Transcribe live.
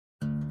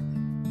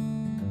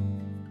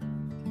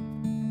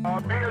Be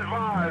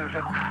advised,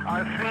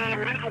 I see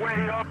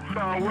midway up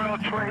the World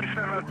Trade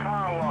Center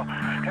tower,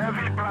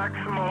 heavy black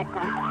smoke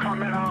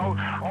coming out.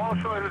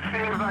 Also, it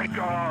seems like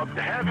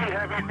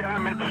heavy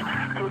damage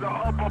to the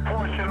upper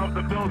portion of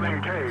the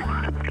building cage.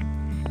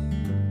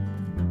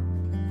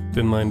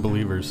 Thin Line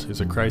Believers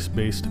is a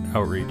Christ-based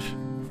outreach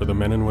for the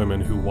men and women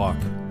who walk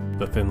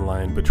the thin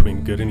line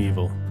between good and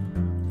evil,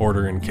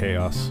 order and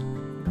chaos.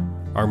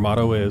 Our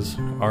motto is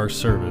our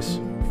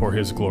service for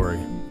His glory.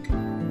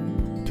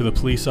 To the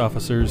police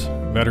officers,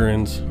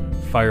 veterans,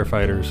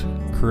 firefighters,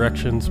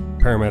 corrections,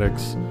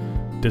 paramedics,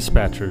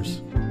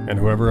 dispatchers, and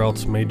whoever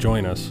else may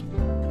join us,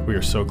 we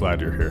are so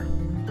glad you're here.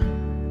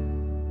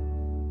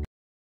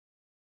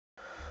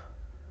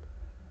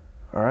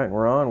 All right,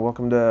 we're on.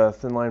 Welcome to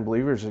Thin Line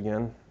Believers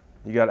again.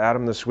 You got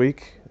Adam this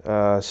week.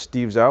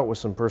 Steve's out with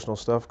some personal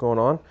stuff going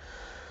on.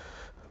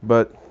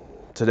 But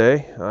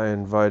today I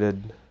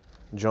invited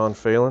John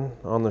Phelan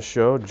on the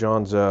show.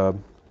 John's a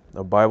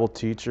Bible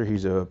teacher.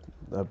 He's a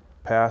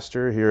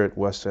pastor here at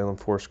West Salem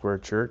Foursquare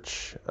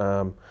Church.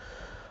 I've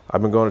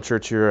been going to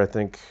church here, I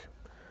think,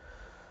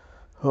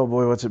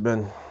 what's it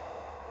been?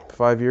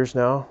 5 years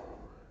now.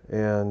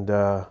 And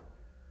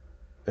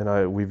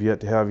we've yet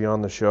to have you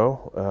on the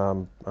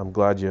show. I'm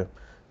glad you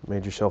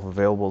made yourself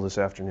available this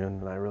afternoon,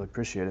 and I really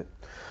appreciate it.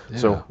 Yeah.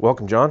 So,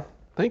 welcome, John.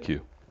 Thank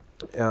you.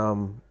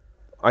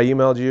 I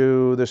emailed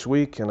you this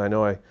week, and I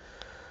know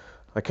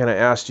I kind of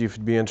asked you if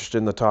you'd be interested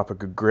in the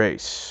topic of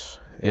grace.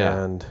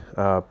 Yeah. And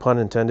pun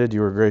intended,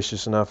 you were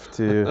gracious enough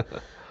to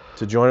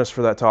join us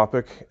for that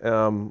topic.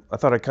 I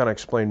thought I'd kind of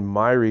explain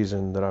my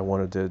reason that I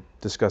wanted to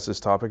discuss this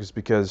topic is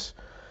because,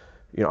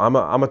 I'm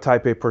a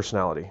type A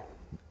personality.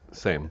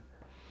 Same.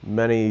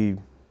 Many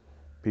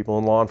people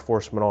in law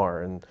enforcement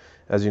are, and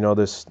as you know,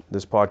 this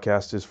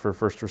podcast is for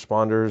first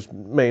responders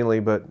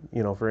mainly, but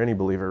for any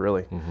believer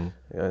really,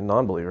 and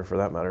non-believer for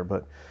that matter.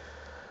 But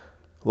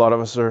a lot of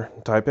us are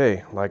type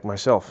A, like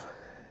myself,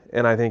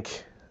 and I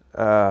think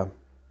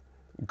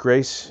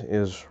grace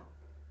is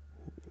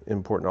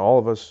important to all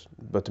of us,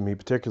 but to me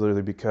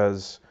particularly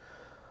because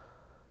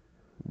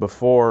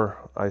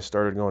before I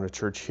started going to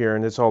church here,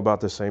 and it's all about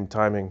the same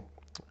timing,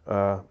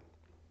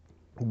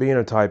 being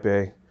a type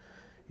A,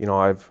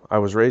 I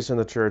was raised in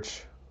the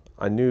church.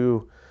 I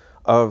knew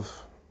of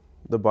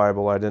the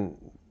Bible. I didn't,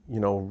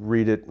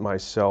 read it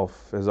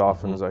myself as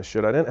often as I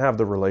should. I didn't have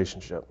the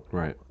relationship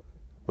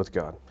with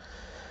God.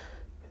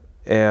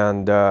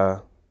 And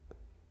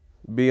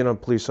being a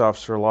police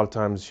officer, a lot of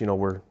times,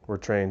 we're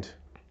trained.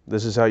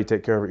 This is how you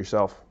take care of it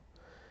yourself.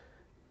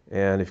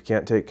 And if you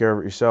can't take care of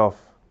it yourself,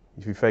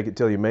 if you fake it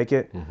till you make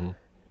it,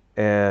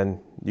 and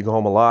you go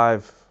home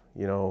alive,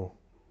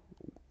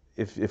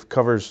 if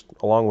cover's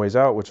a long ways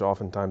out, which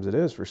oftentimes it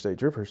is for state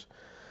troopers,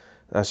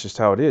 that's just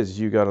how it is.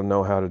 You got to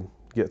know how to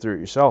get through it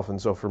yourself.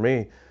 And so for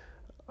me,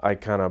 I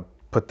kind of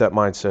put that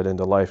mindset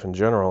into life in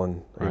general,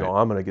 and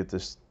I'm going to get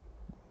this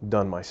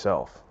done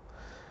myself.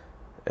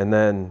 And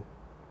then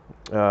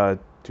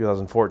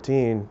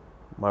 2014,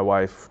 my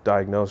wife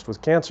diagnosed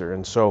with cancer,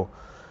 and so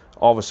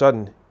all of a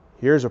sudden,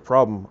 here's a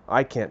problem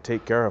I can't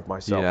take care of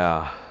myself.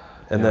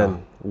 And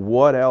then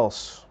what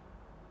else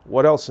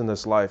in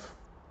this life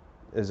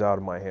is out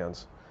of my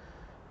hands,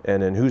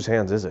 and in whose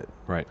hands is it?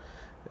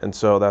 And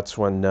so that's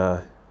when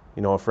a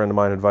friend of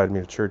mine invited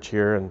me to church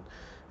here,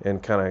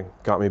 and kind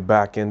of got me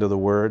back into the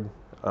Word,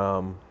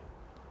 and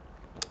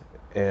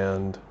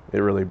it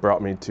really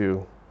brought me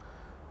to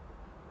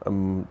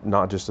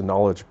not just a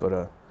knowledge, but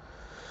a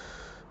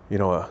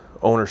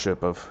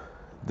ownership of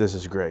this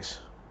is grace.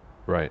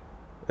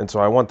 And so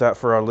I want that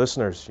for our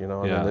listeners. I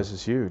mean, this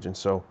is huge. And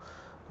so,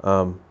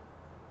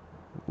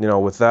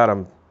 with that,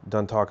 I'm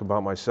done talking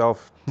about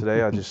myself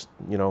today. I just,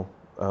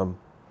 tell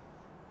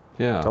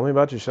me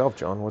about yourself,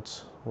 John.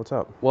 What's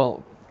up?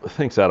 Well,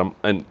 thanks, Adam,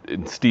 and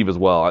Steve as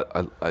well.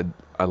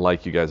 I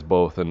like you guys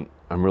both, and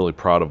I'm really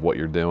proud of what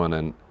you're doing.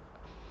 And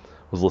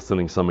was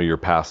listening to some of your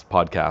past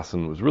podcasts,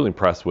 and was really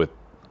impressed with.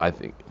 I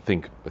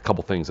think a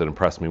couple things that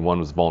impressed me. One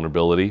was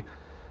vulnerability.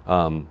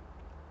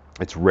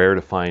 It's rare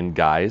to find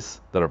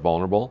guys that are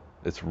vulnerable.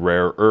 It's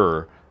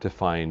rarer to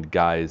find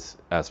guys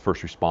as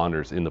first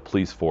responders in the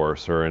police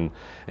force or in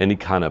any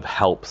kind of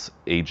helps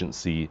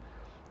agency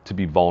to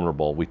be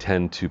vulnerable. We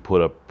tend to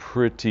put a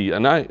pretty,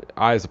 and I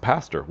as a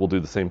pastor will do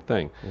the same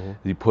thing.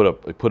 You put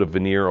a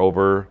veneer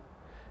over,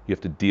 you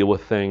have to deal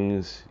with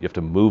things, you have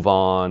to move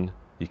on,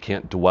 you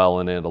can't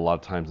dwell in it a lot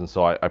of times. And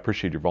so I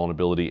appreciate your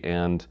vulnerability,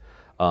 and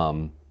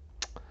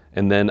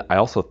then I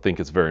also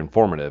think it's very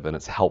informative and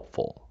it's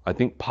helpful. I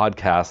think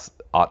podcasts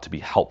ought to be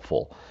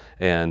helpful,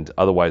 and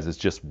otherwise it's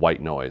just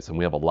white noise, and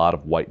we have a lot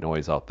of white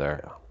noise out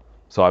there.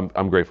 So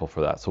I'm grateful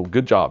for that. So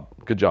good job.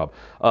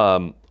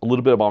 A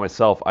little bit about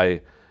myself.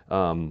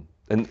 And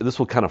this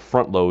will kind of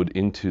front load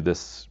into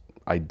this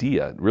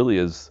idea. It really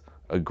is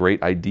a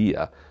great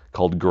idea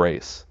called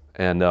grace.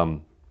 And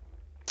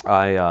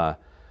I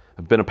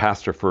have been a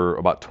pastor for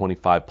about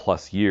 25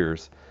 plus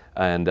years,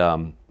 and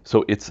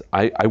so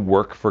I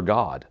work for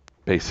God,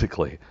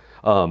 basically.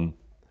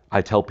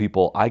 I tell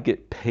people I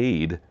get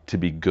paid to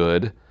be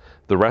good.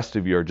 the rest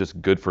of you are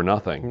just good for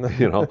nothing,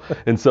 you know?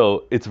 And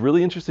so it's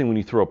really interesting when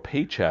you throw a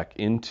paycheck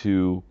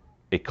into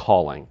a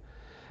calling,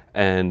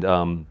 and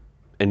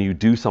you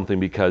do something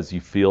because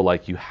you feel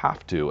like you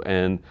have to.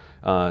 And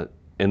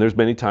there's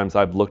many times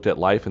I've looked at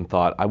life and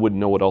thought I wouldn't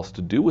know what else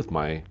to do with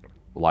my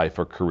life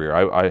or career.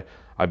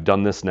 I've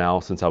done this now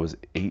since I was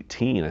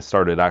 18. I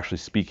started actually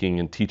speaking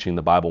and teaching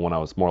the Bible when I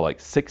was more like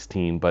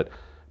 16, but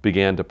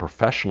began to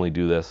professionally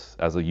do this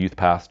as a youth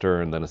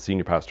pastor and then a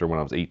senior pastor when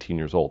I was 18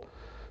 years old.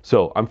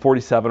 So I'm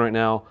 47 right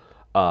now.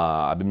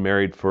 I've been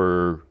married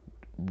for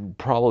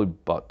probably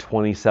about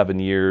 27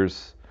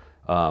 years.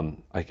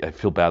 I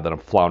feel bad that I'm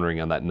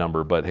floundering on that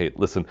number, but hey,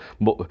 listen,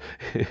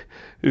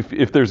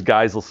 if there's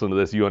guys listening to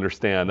this, you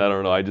understand. I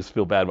don't know. I just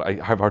feel bad. I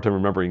have a hard time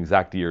remembering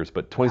exact years,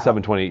 but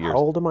 27, 28 years. How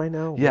old am I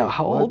now? Yeah, Wait,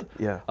 how what? old?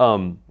 Yeah.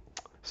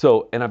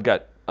 So, and I've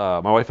got, my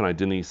wife and I,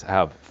 Denise,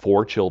 have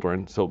 4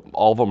 children. So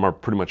all of them are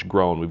pretty much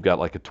grown. We've got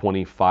like a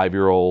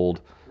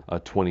 25-year-old, a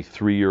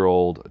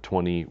 23-year-old, a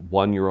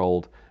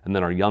 21-year-old, and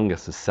then our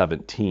youngest is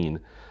 17.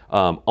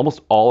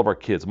 Almost all of our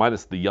kids,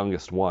 minus the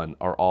youngest one,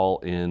 are all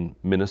in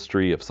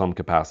ministry of some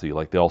capacity.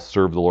 Like they all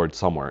serve the Lord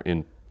somewhere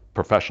in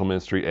professional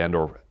ministry and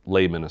or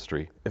lay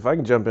ministry. If I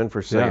can jump in for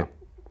a second,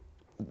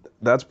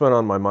 that's been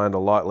on my mind a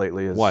lot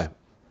lately. Is Why?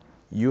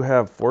 You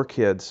have 4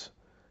 kids,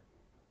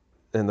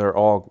 and they're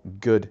all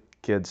good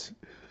kids.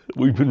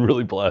 We've been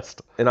really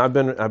blessed. And I've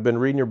been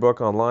reading your book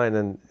online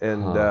and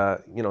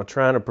you know,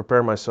 trying to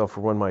prepare myself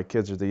for when my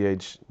kids are the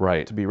age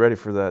Right. to be ready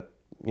for that.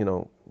 You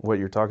know what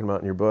you're talking about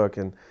in your book,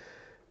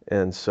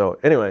 and so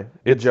anyway,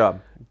 good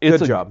job.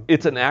 Good job.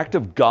 It's an act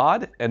of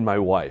God and my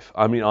wife.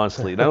 I mean,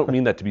 honestly, and I don't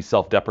mean that to be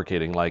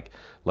self-deprecating, like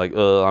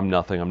I'm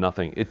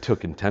nothing. It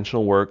took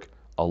intentional work,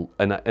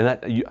 and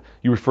that you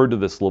referred to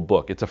this little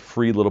book. It's a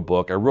free little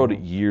book. I wrote it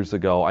years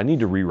ago. I need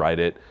to rewrite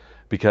it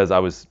because I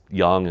was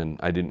young and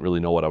I didn't really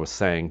know what I was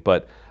saying.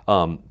 But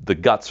the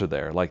guts are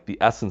there, like the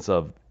essence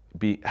of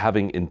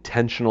having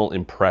intentional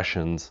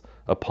impressions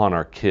upon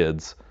our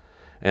kids.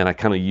 And I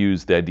kind of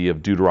use the idea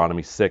of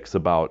Deuteronomy 6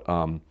 about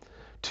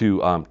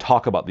to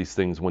talk about these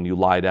things when you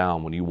lie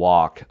down, when you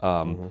walk,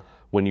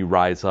 when you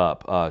rise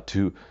up,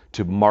 to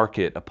mark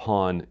it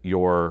upon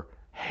your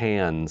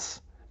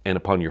hands and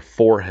upon your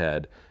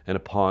forehead and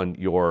upon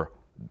your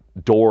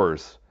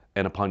doors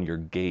and upon your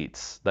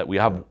gates, that we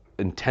have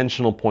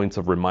intentional points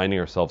of reminding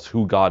ourselves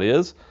who God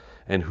is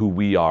and who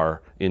we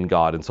are in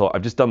God. And so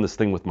I've just done this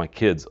thing with my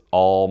kids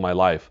all my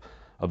life,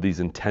 of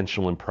these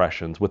intentional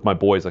impressions. With my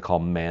boys, I call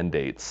them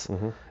mandates.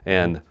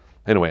 And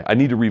anyway, I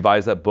need to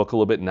revise that book a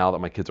little bit now that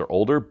my kids are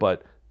older,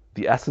 but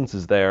the essence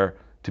is there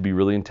to be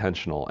really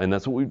intentional. And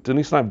that's what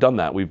Denise and I have done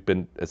that. We've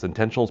been as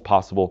intentional as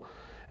possible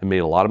and made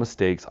a lot of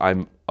mistakes.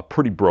 I'm a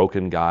pretty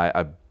broken guy.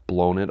 I've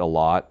blown it a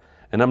lot.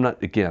 And I'm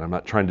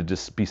not trying to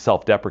just be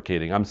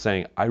self-deprecating. I'm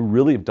saying I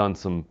really have done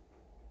some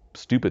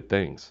stupid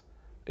things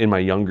in my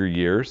younger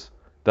years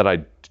that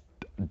I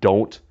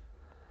don't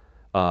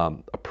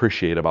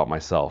appreciate about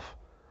myself.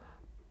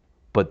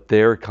 But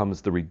there comes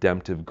the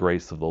redemptive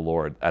grace of the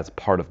Lord as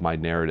part of my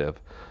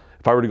narrative.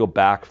 If I were to go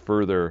back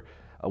further,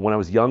 when I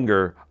was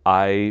younger,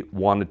 I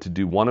wanted to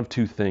do one of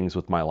 2 things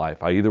with my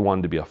life. I either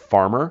wanted to be a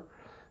farmer,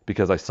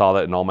 because I saw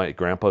that in all my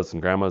grandpas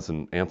and grandmas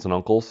and aunts and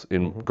uncles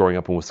growing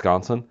up in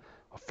Wisconsin,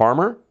 a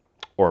farmer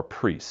or a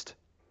priest.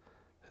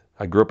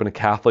 I grew up in a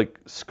Catholic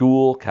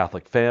school,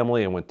 Catholic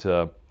family. I went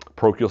to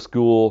parochial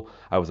school.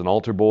 I was an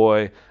altar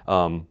boy.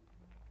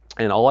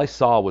 And all I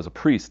saw was a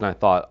priest, and I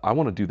thought, I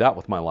want to do that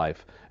with my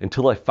life,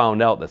 until I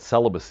found out that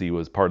celibacy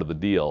was part of the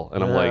deal.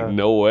 And I'm like,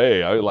 no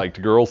way, I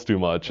liked girls too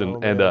much.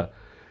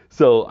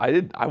 So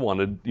I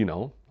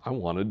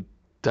wanted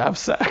to have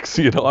sex,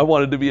 I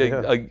wanted to be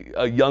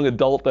a young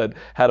adult that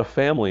had a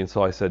family. And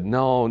so I said,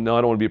 no, I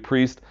don't want to be a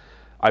priest.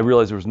 I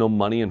realized there was no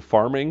money in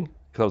farming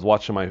because I was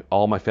watching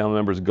all my family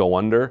members go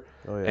under.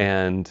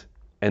 And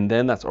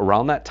then that's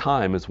around that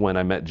time is when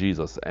I met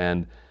Jesus,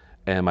 and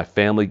my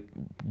family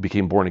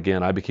became born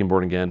again. I became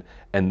born again.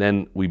 And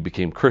then we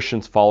became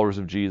Christians, followers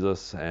of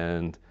Jesus.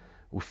 And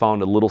we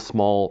found a little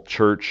small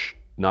church,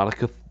 not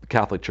a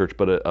Catholic church,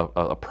 but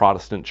a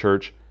Protestant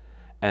church.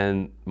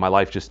 And my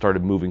life just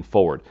started moving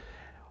forward.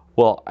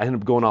 Well, I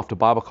ended up going off to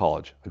Bible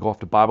college. I go off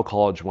to Bible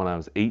college when I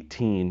was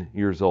 18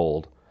 years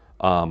old.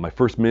 My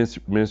first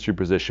ministry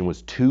position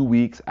was 2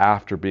 weeks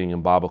after being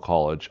in Bible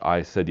college.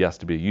 I said yes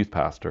to be a youth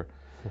pastor.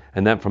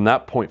 And then from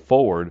that point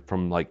forward,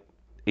 from like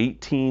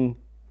 18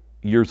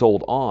 years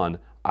old on,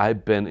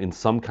 I've been in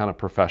some kind of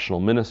professional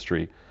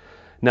ministry.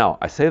 Now,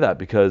 I say that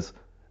because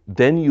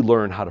then you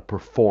learn how to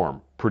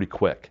perform pretty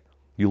quick.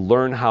 You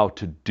learn how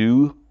to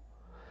do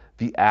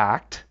the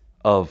act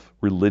of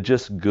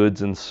religious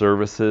goods and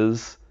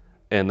services.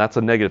 And that's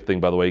a negative thing,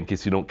 by the way, in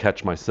case you don't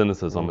catch my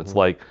cynicism. It's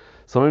like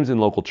sometimes in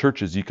local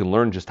churches, you can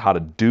learn just how to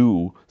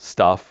do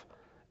stuff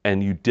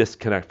and you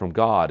disconnect from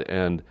God.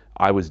 And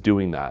I was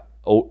doing that.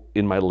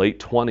 In my late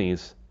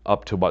 20s,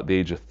 up to about the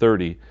age of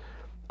 30,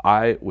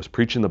 I was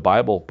preaching the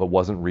Bible, but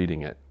wasn't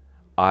reading it.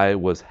 I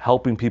was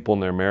helping people in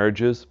their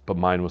marriages, but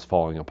mine was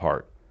falling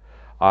apart.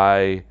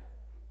 I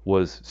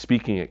was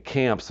speaking at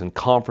camps and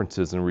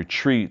conferences and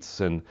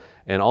retreats and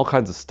all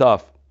kinds of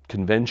stuff,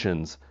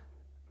 conventions,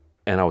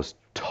 and I was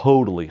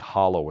totally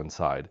hollow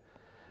inside,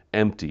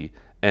 empty.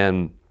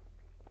 And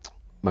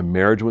my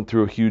marriage went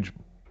through a huge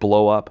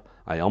blow up.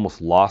 I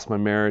almost lost my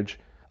marriage.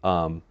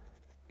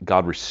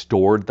 God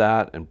restored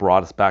that and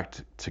brought us back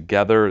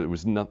together. It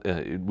was not,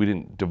 we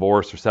didn't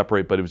divorce or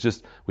separate, but it was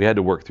just, we had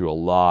to work through a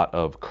lot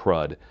of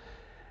crud.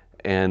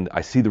 And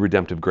I see the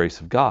redemptive grace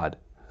of God.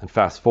 And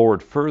fast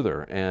forward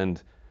further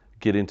and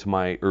get into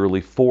my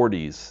early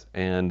 40s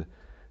and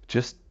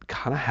just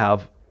kind of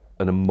have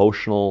an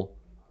emotional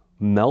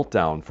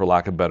meltdown, for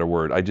lack of a better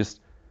word. I just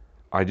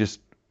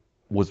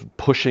was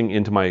pushing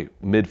into my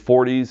mid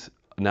 40s.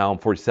 Now I'm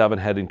 47,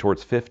 heading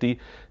towards 50,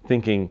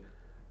 thinking,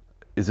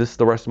 is this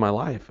the rest of my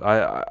life?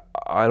 I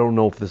don't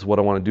know if this is what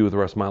I want to do with the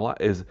rest of my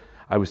life.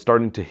 I was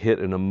starting to hit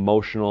an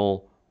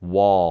emotional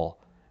wall,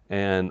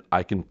 and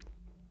I can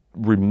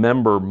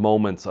remember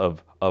moments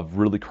of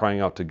really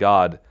crying out to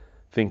God,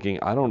 thinking,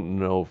 I don't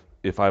know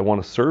if I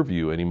want to serve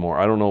you anymore.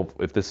 I don't know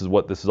if this is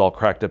what this is all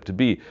cracked up to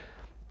be.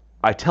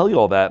 I tell you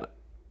all that,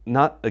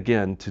 not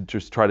again to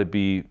just try to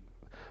be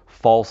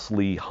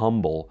falsely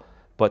humble,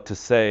 but to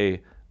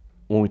say,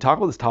 when we talk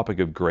about this topic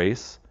of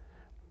grace,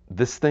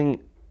 this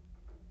thing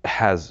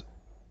has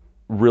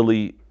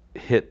really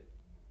hit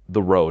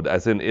the road,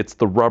 as in it's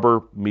the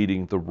rubber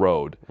meeting the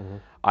road. Mm-hmm.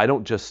 I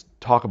don't just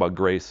talk about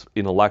grace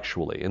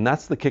intellectually, and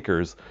that's the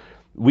kickers.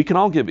 We can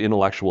all give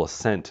intellectual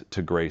assent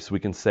to grace. We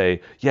can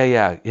say,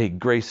 yeah, hey,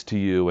 grace to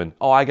you, and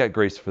oh, I got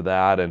grace for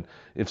that, and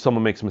if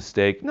someone makes a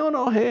mistake,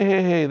 no,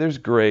 hey, there's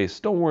grace,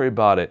 don't worry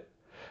about it.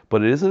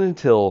 But it isn't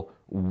until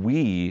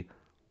we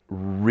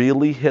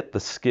really hit the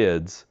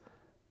skids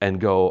and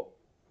go,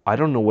 I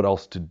don't know what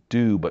else to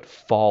do but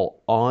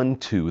fall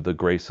onto the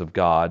grace of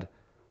God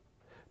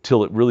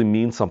till it really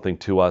means something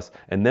to us,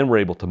 and then we're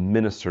able to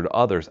minister to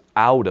others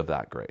out of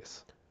that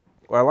grace.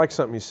 Well, I like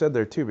something you said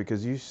there too,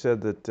 because you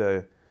said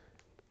that,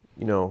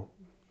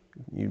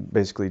 you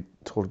basically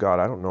told God,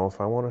 I don't know if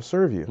I want to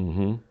serve you.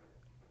 Mm-hmm.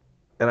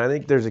 And I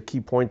think there's a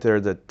key point there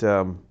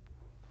that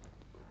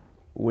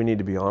we need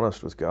to be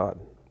honest with God.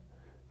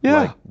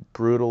 Yeah. Like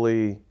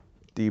brutally,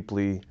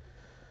 deeply,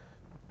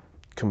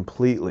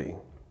 completely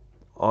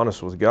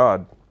honest with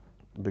God,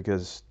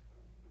 because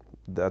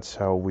that's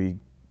how we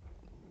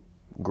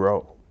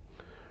grow.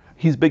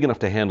 He's big enough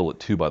to handle it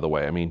too, by the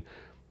way. I mean,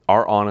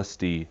 our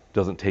honesty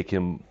doesn't take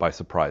him by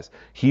surprise.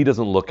 He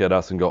doesn't look at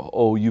us and go,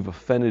 oh, you've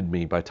offended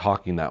me by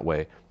talking that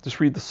way. Just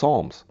read the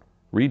Psalms.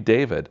 Read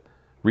David.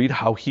 Read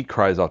how he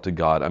cries out to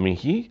God. I mean,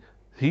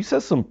 he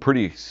says some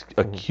pretty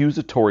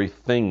accusatory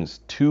things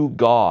to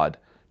God,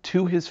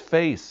 to his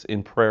face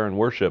in prayer and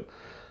worship,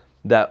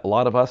 that a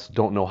lot of us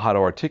don't know how to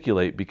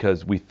articulate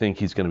because we think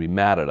he's going to be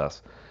mad at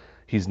us.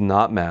 He's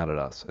not mad at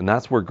us. And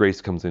that's where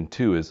grace comes in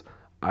too, is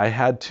I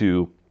had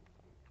to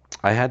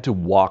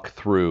walk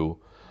through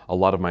a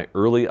lot of my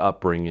early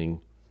upbringing,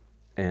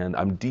 and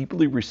I'm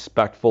deeply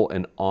respectful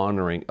and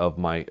honoring of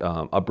my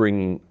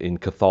upbringing in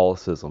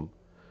Catholicism.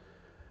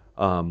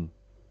 I'm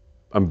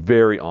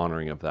very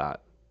honoring of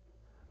that.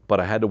 But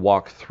I had to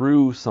walk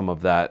through some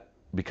of that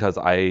because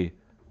I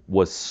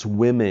was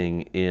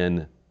swimming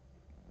in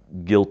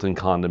guilt and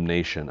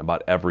condemnation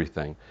about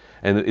everything.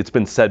 And it's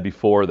been said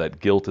before that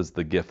guilt is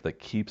the gift that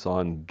keeps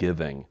on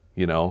giving.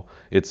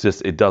 It's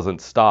just, it doesn't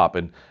stop,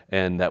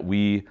 and that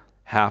we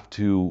have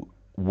to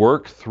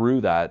work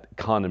through that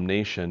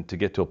condemnation to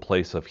get to a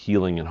place of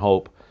healing and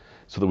hope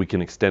so that we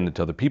can extend it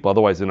to other people.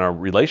 Otherwise, in our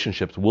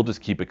relationships, we'll just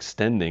keep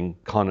extending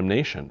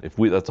condemnation. If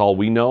that's all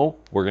we know,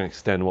 we're going to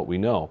extend what we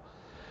know.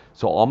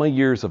 So all my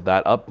years of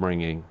that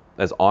upbringing,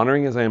 as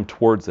honoring as I am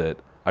towards it,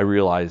 I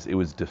realized it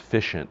was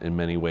deficient in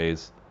many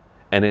ways,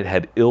 and it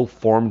had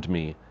ill-formed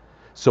me.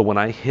 So when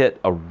I hit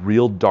a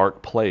real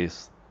dark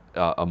place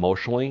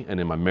emotionally and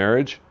in my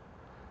marriage,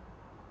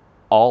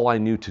 all I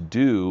knew to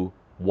do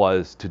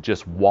was to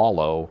just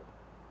wallow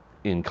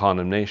in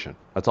condemnation.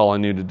 That's all I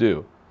knew to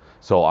do.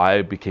 So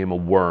I became a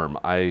worm.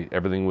 I'm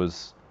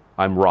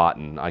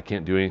rotten. I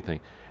can't do anything.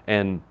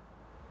 And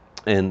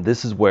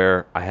this is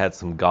where I had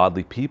some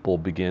godly people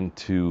begin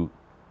to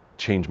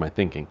change my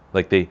thinking.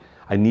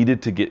 I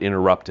needed to get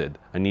interrupted.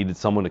 I needed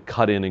someone to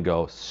cut in and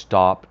go,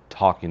 stop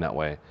talking that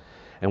way.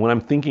 And when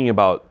I'm thinking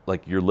about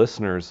like your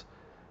listeners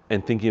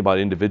and thinking about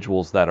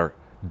individuals that are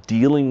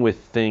dealing with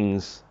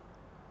things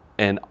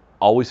and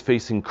always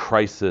facing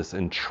crisis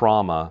and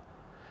trauma,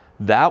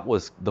 that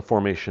was the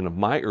formation of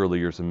my early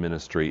years in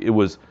ministry. It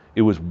was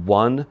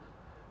one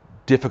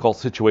difficult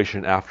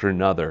situation after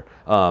another,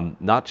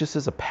 not just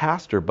as a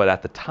pastor, but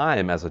at the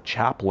time as a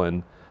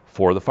chaplain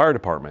for the fire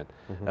department.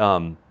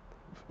 Mm-hmm.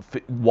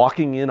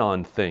 Walking in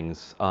on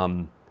things,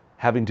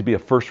 having to be a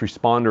first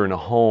responder in a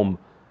home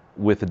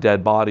with a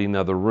dead body in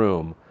another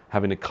room,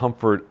 having to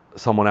comfort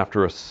someone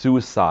after a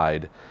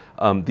suicide,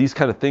 these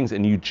kind of things.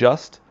 And you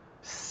just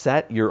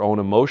set your own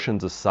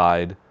emotions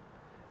aside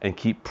and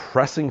keep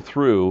pressing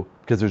through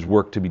because there's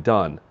work to be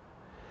done.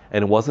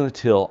 And it wasn't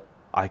until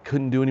I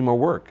couldn't do any more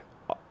work,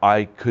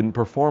 I couldn't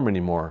perform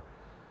anymore,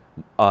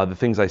 The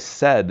things I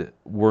said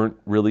weren't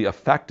really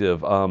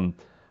effective.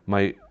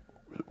 My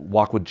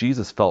walk with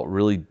Jesus felt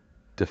really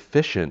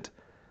deficient,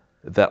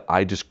 that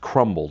I just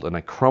crumbled, and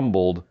I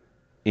crumbled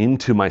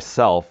into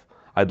myself.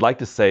 I'd like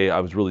to say I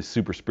was really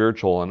super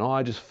spiritual and,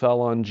 I just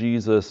fell on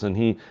Jesus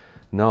and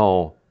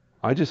no,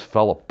 I just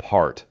fell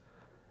apart.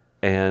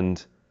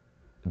 And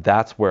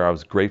that's where I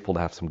was grateful to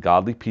have some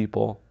godly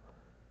people,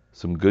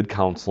 some good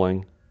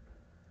counseling,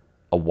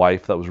 a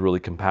wife that was really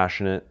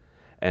compassionate,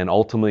 and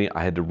ultimately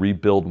I had to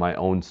rebuild my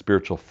own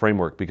spiritual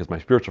framework, because my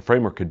spiritual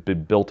framework had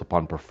been built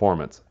upon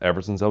performance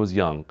ever since I was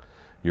young.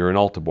 You're an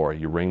altar boy,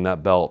 you ring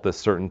that bell at this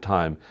certain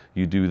time,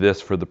 you do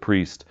this for the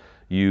priest,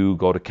 you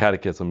go to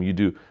catechism, you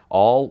do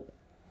all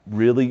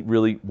really,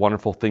 really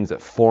wonderful things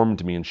that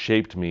formed me and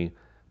shaped me,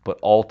 but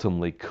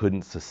ultimately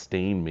couldn't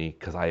sustain me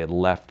because I had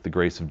left the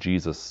grace of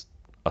Jesus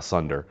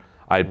asunder.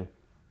 I had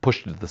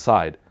pushed it to the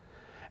side.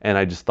 And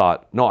I just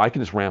thought, no, I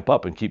can just ramp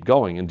up and keep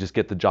going and just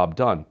get the job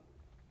done.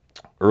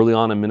 Early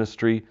on in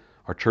ministry,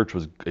 our church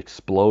was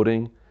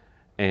exploding,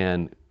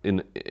 and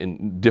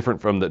in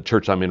different from the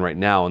church I'm in right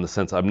now, in the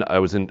sense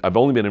I've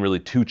only been in really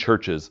 2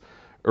 churches.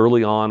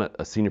 Early on,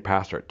 a senior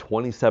pastor at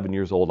 27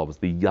 years old. I was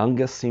the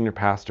youngest senior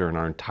pastor in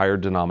our entire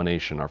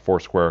denomination, our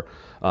Foursquare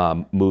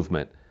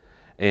movement,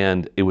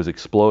 and it was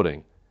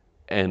exploding,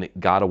 and it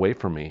got away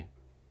from me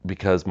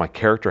because my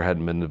character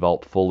hadn't been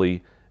developed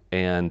fully,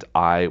 and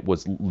I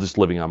was just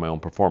living on my own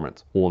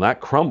performance. Well, when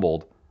that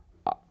crumbled,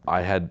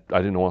 I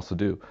didn't know what else to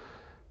do.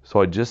 So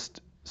I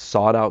just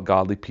sought out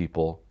godly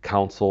people,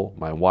 counsel,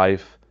 my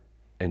wife,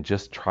 and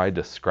just tried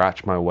to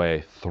scratch my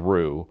way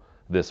through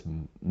this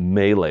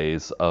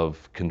melees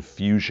of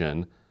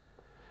confusion.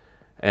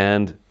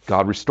 And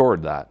God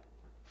restored that.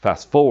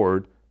 Fast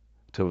forward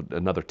to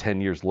another 10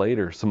 years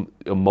later, some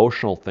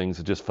emotional things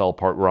that just fell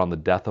apart were on the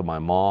death of my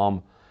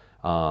mom,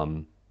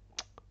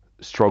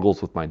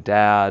 struggles with my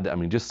dad. I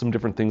mean, just some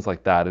different things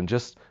like that. And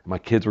just my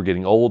kids were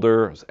getting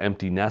older, I was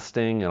empty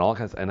nesting and all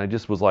kinds. And I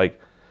just was like,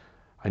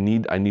 I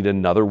need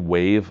another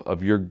wave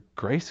of your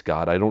grace,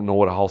 God. I don't know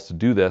what else to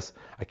do this.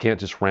 I can't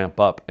just ramp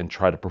up and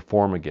try to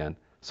perform again.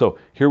 So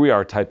here we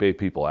are, type A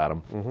people,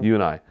 Adam, you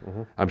and I.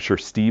 I'm sure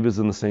Steve is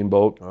in the same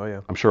boat. Oh,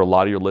 yeah. I'm sure a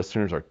lot of your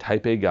listeners are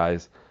type A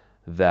guys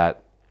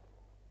that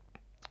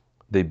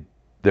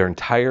their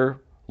entire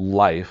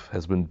life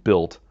has been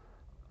built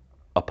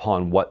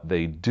upon what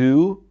they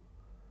do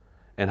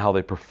and how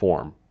they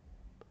perform.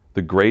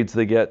 The grades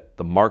they get,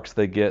 the marks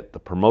they get, the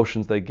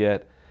promotions they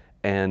get.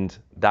 And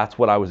that's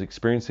what I was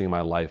experiencing in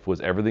my life, was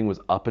everything was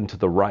up and to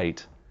the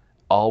right,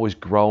 always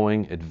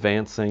growing,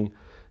 advancing.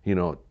 You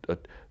know, a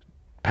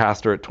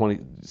pastor at 20,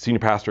 senior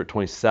pastor at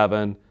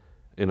 27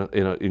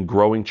 in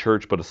growing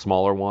church, but a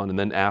smaller one, and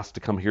then asked to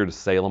come here to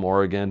Salem,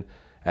 Oregon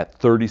at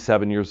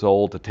 37 years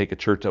old to take a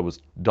church that was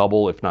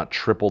double, if not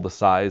triple the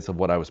size of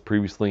what I was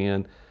previously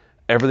in.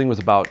 Everything was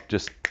about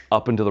just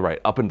up and to the right,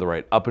 up and to the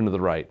right, up and to the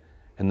right.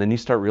 And then you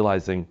start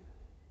realizing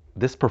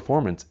this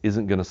performance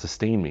isn't going to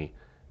sustain me,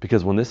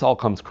 because when this all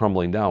comes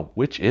crumbling down,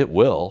 which it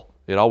will,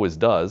 it always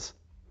does,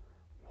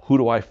 who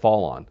do I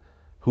fall on?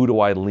 Who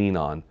do I lean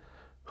on?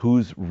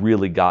 Who's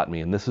really got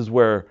me? And this is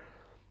where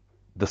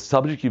the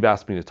subject you've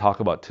asked me to talk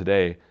about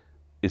today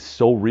is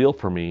so real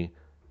for me,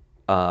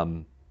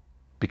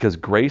 because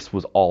grace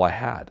was all I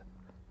had.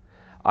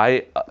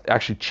 I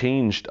actually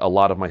changed a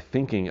lot of my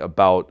thinking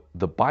about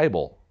the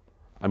Bible.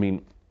 I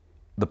mean,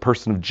 the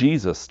person of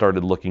Jesus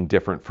started looking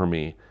different for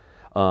me.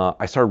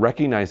 I started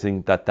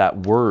recognizing that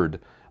word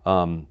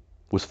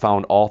was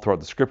found all throughout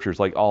the scriptures.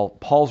 Like all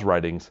Paul's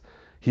writings,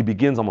 he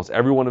begins almost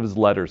every one of his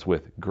letters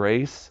with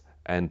grace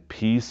and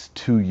peace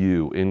to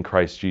you in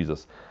Christ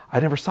Jesus. I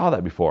never saw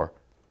that before,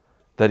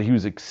 that he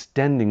was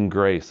extending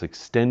grace,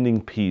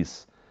 extending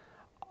peace.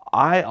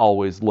 I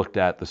always looked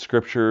at the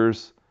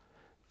scriptures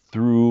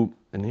through,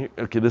 and here,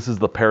 okay, this is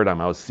the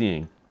paradigm I was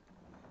seeing.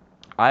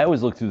 I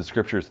always looked through the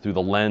scriptures through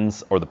the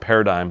lens or the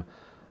paradigm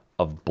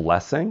of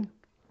blessing.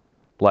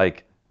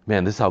 Like,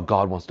 man, this is how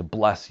God wants to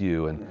bless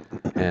you.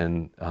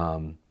 And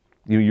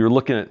you're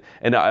looking at,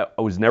 and I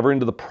was never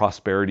into the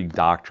prosperity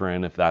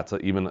doctrine, if that's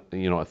even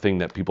a thing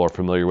that people are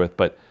familiar with,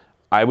 but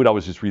I would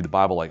always just read the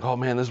Bible like, oh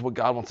man, this is what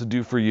God wants to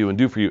do for you and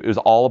do for you. It was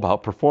all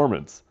about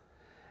performance.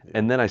 Yeah.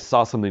 And then I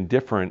saw something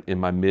different in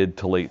my mid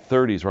to late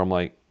 30s where I'm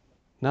like,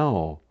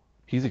 no,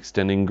 he's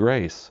extending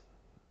grace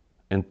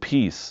and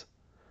peace.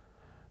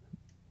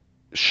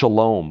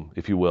 Shalom,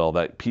 if you will.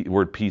 That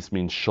word peace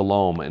means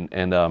shalom,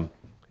 and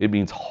it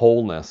means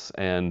wholeness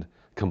and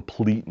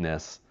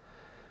completeness.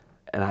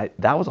 And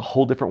that was a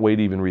whole different way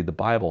to even read the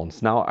Bible. And so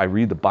now I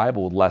read the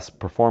Bible with less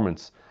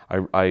performance.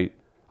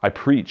 I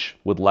preach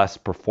with less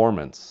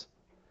performance.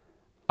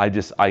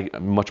 I'm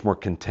much more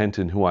content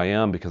in who I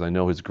am because I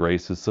know His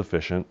grace is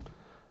sufficient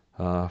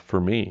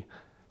for me.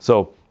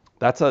 So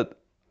that's a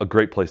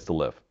great place to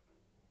live.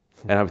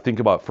 And I think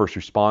about first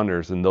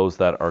responders and those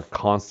that are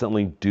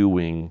constantly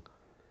doing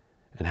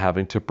and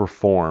having to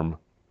perform.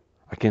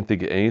 I can't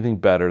think of anything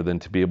better than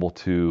to be able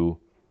to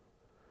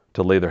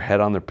lay their head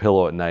on their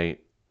pillow at night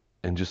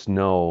and just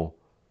know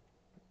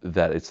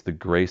that it's the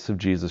grace of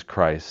Jesus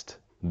Christ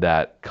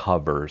that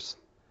covers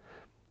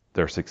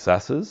their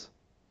successes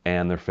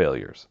and their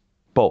failures.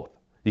 Both.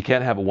 You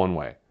can't have it one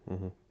way.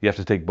 You have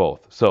to take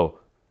both. So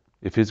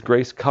if His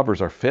grace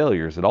covers our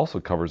failures, it also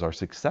covers our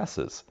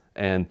successes.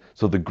 And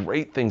so the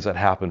great things that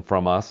happen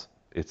from us,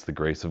 it's the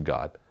grace of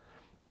God.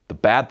 The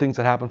bad things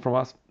that happen from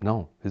us,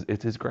 no,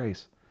 it's His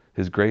grace.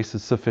 His grace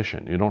is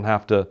sufficient. You don't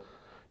have to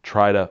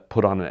try to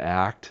put on an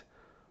act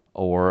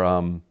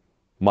or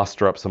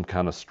muster up some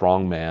kind of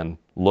strongman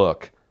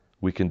look.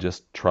 We can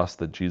just trust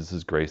that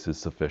Jesus' grace is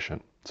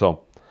sufficient.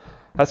 So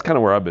that's kind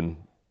of where I've been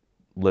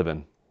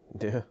living.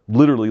 Yeah.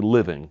 Literally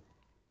living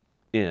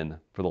in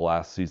for the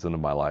last season of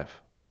my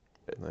life.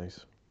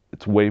 Nice.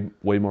 It's way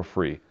more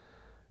free.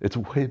 It's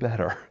way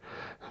better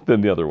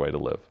than the other way to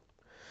live.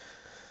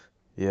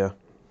 Yeah.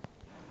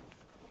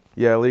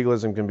 Yeah,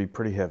 legalism can be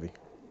pretty heavy,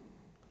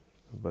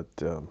 but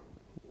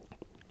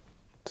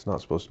it's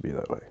not supposed to be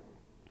that way.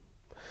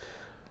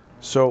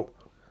 So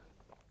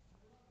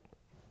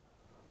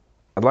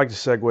I'd like to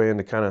segue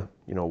into kind of,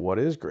 what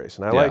is grace?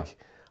 And I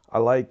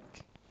like,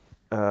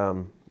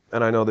 and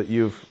I know that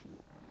you've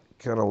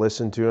kind of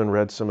listened to and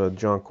read some of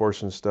John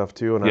Corson's stuff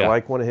too, and I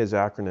like one of his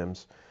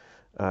acronyms.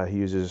 He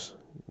uses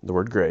the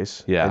word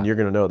grace, and you're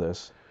going to know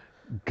this.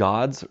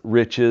 God's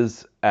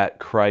riches at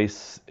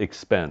Christ's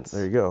expense.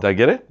 There you go. Did I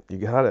get it? You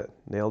got it.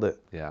 Nailed it.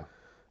 Yeah.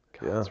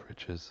 God's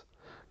riches.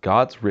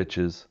 God's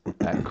riches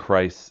at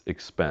Christ's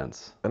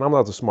expense. And I'm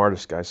not the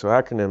smartest guy, so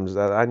acronyms,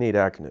 I need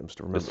acronyms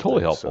to remember. It's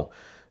totally helpful.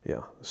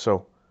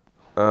 So,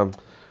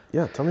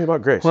 tell me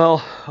about grace.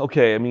 Well,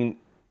 okay, I mean,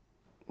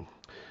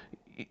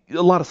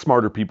 a lot of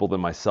smarter people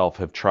than myself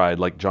have tried,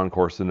 like John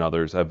Corson and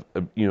others, have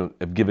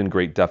given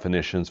great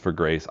definitions for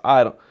grace.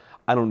 I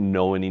don't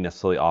know any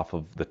necessarily off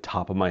of the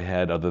top of my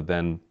head, other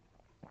than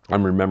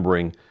I'm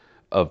remembering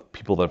of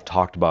people that have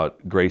talked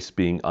about grace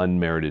being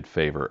unmerited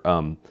favor.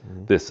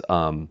 This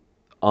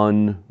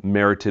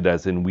unmerited,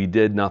 as in we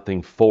did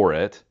nothing for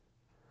it.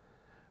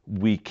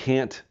 We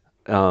can't.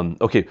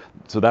 Okay,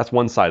 so that's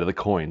one side of the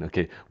coin.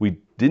 Okay, we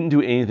didn't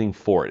do anything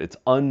for it. It's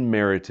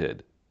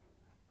unmerited.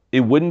 It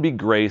wouldn't be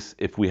grace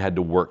if we had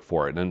to work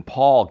for it. And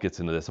Paul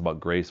gets into this about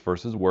grace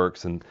versus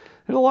works. And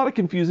there's a lot of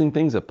confusing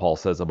things that Paul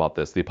says about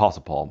this. The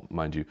Apostle Paul,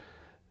 mind you,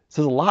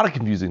 says a lot of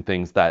confusing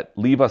things that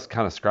leave us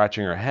kind of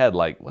scratching our head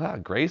like, well,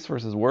 grace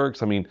versus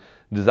works. I mean,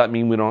 does that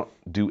mean we don't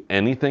do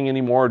anything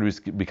anymore? Do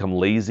we become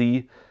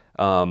lazy?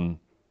 And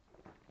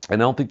I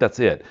don't think that's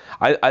it.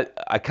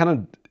 I kind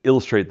of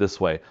illustrate this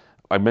way.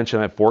 I mentioned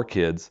I have 4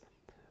 kids.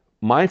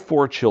 My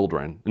 4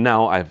 children,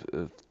 now I have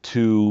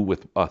 2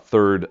 with a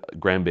third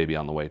grandbaby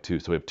on the way too.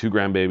 So we have 2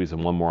 grandbabies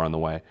and 1 more on the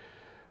way.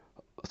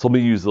 So let me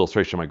use the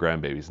illustration of my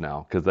grandbabies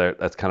now, because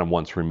that's kind of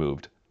once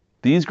removed.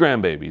 These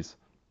grandbabies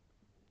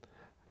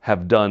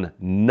have done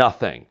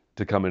nothing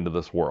to come into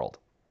this world.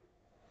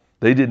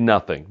 They did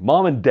nothing.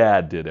 Mom and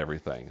dad did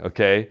everything,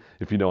 okay?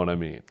 If you know what I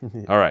mean.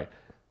 All right.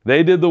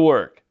 They did the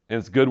work, and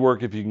it's good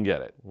work if you can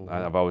get it.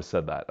 I've always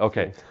said that.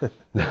 Okay.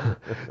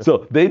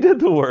 So they did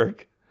the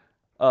work.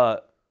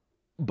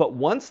 But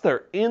once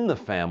they're in the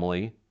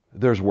family,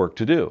 there's work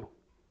to do.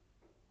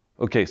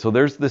 Okay, so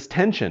there's this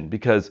tension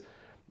because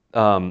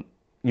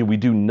we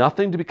do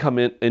nothing to become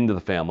into the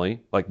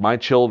family. Like my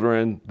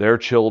children, their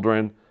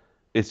children,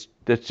 it's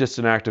just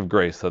an act of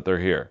grace that they're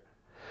here.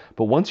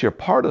 But once you're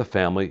part of the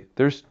family,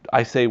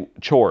 I say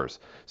chores.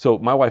 So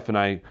my wife and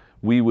I,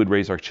 we would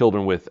raise our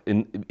children with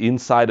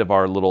inside of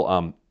our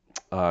little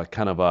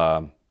kind of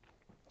a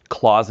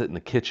closet in the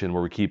kitchen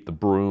where we keep the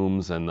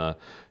brooms and the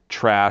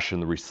trash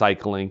and the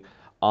recycling.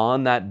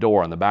 On that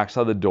door, on the back side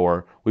of the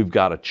door, we've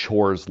got a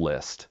chores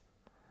list.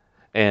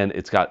 And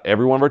it's got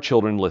every one of our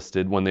children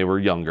listed when they were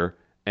younger,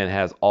 and it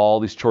has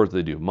all these chores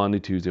they do, Monday,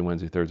 Tuesday,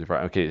 Wednesday, Thursday,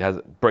 Friday. Okay, it has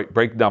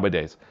break down by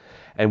days.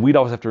 And we'd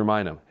always have to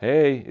remind them,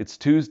 hey, it's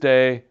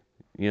Tuesday.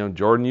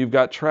 Jordan, you've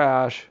got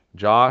trash.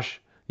 Josh,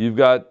 you've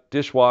got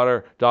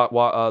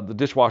the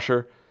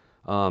dishwasher.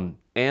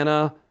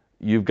 Anna,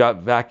 you've got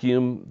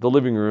vacuum the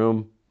living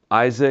room.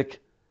 Isaac,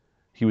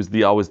 he was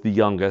always the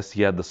youngest.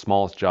 He had the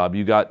smallest job.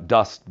 You got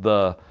dust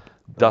the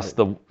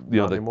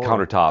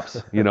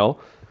countertops.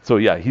 So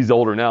yeah, he's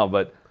older now.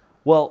 But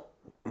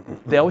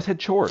they always had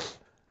chores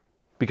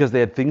because they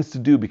had things to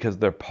do because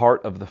they're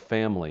part of the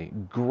family.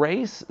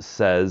 Grace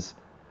says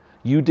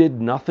you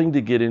did nothing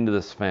to get into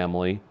this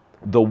family.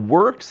 The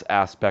works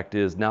aspect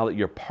is now that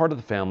you're part of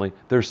the family,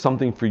 there's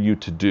something for you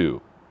to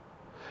do.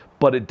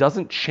 But it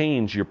doesn't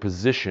change your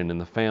position in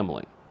the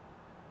family.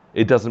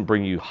 It doesn't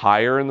bring you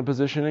higher in the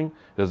positioning.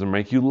 It doesn't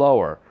make you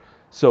lower.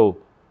 So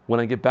when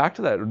I get back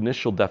to that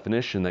initial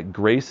definition that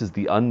grace is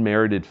the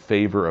unmerited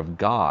favor of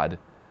God,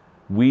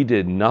 we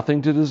did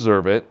nothing to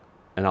deserve it.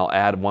 And I'll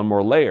add one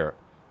more layer.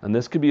 And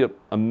this could be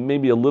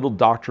maybe a little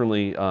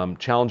doctrinally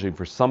challenging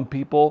for some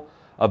people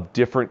of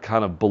different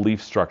kind of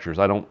belief structures.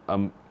 I don't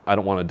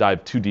want to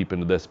dive too deep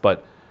into this,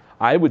 but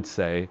I would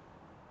say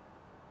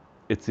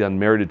it's the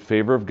unmerited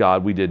favor of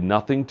God. We did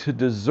nothing to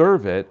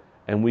deserve it,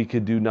 and we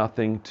could do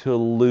nothing to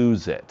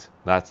lose it.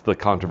 That's the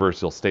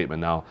controversial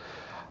statement. Now,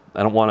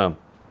 I don't want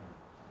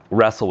to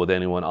wrestle with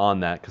anyone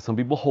on that, because some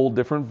people hold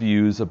different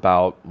views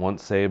about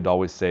once saved,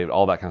 always saved,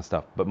 all that kind of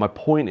stuff. But my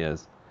point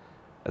is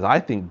I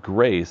think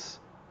grace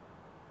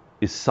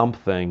is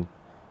something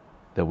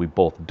that we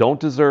both don't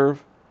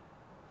deserve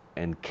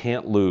and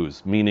can't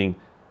lose. Meaning,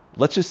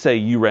 let's just say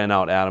you ran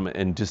out, Adam,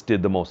 and just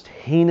did the most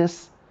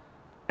heinous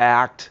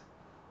act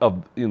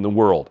in the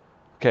world.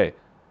 Okay,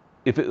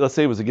 let's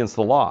say it was against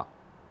the law.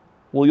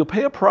 Well, you'll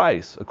pay a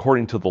price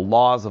according to the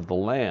laws of the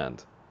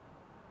land.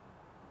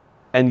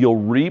 And you'll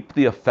reap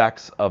the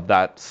effects of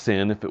that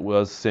sin, if it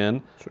was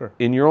sin, Sure.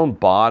 in your own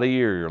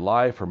body or your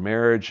life or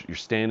marriage, your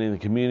standing in the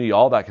community,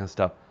 all that kind of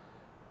stuff.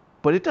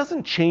 But it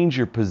doesn't change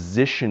your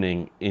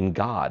positioning in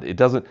God.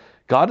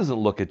 God doesn't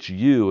look at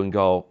you and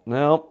go,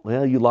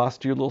 well, you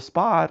lost your little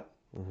spot.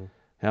 Mm-hmm.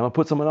 I'm going to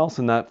put someone else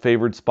in that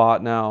favored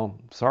spot now.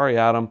 Sorry,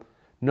 Adam.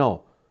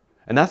 No.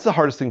 And that's the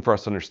hardest thing for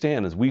us to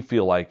understand, is we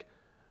feel like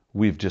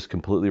we've just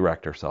completely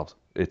wrecked ourselves.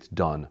 It's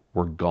done.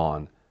 We're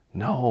gone.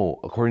 No.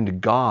 According to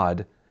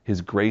God,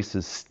 His grace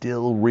is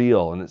still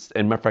real. And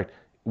matter of fact,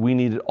 we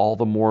need it all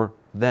the more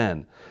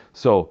then.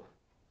 So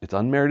it's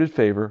unmerited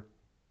favor.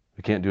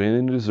 We can't do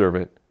anything to deserve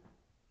it.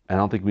 I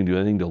don't think we can do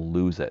anything to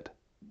lose it.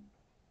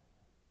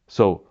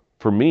 So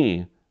for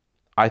me,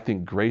 I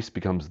think grace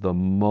becomes the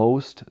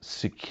most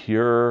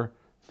secure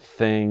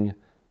thing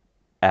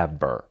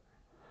ever.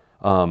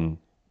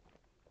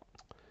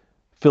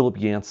 Philip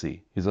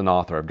Yancey, he's an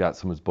author. I've got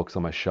some of his books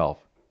on my shelf.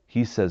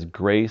 He says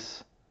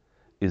grace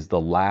is the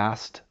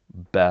last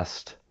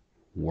best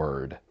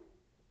word.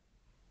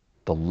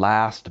 The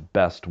last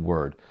best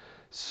word.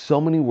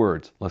 So many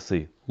words. Let's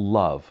see.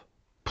 Love.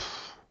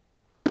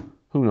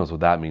 Who knows what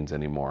that means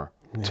anymore?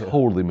 Yeah.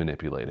 Totally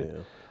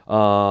manipulated.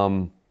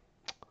 Yeah.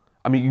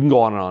 I mean, you can go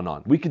on and on and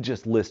on. We could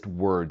just list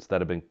words that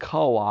have been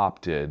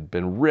co-opted,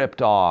 been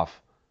ripped off.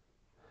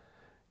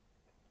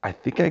 I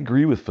think I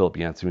agree with Philip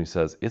Yancey when he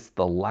says it's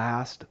the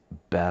last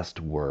best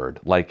word.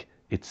 Like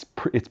it's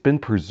been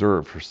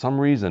preserved. For some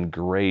reason,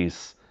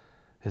 grace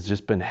has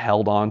just been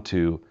held on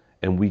to,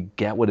 and we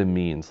get what it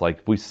means. Like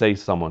if we say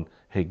someone,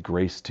 hey,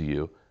 grace to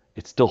you,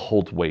 it still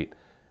holds weight.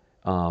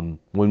 When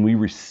we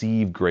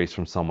receive grace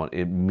from someone,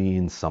 it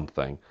means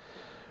something.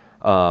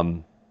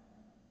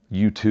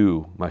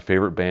 U2, my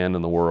favorite band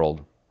in the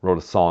world, wrote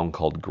a song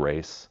called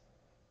Grace.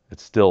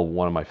 It's still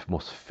one of my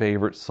most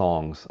favorite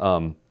songs.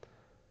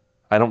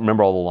 I don't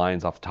remember all the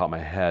lines off the top of my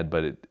head,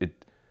 but it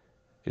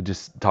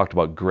just talked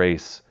about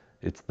grace.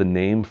 It's the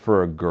name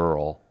for a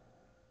girl,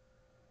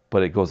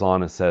 but it goes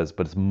on and says,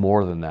 but it's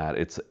more than that.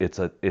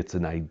 It's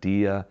an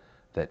idea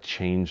that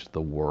changed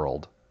the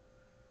world.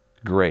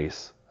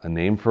 Grace, a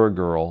name for a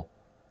girl,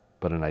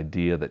 but an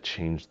idea that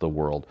changed the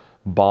world.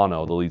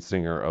 Bono, the lead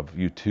singer of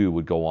U2,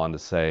 would go on to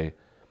say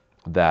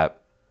that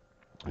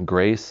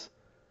grace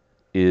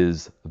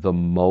is the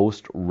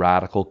most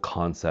radical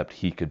concept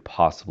he could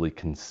possibly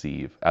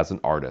conceive as an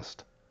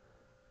artist.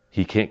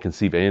 He can't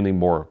conceive anything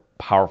more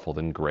powerful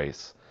than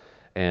grace.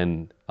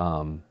 And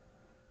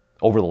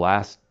over the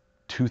last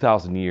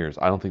 2,000 years,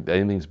 I don't think that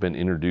anything's been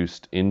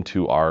introduced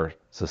into our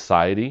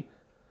society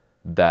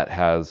that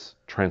has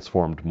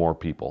transformed more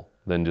people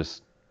than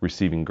just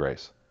receiving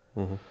grace.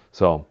 Mm-hmm.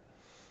 So,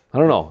 I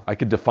don't know. I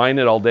could define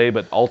it all day,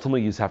 but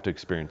ultimately you just have to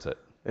experience it.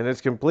 And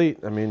it's complete.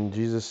 I mean,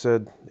 Jesus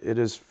said, it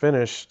is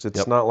finished.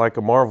 It's not like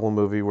a Marvel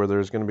movie where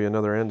there's going to be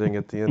another ending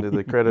at the end of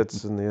the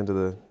credits and the end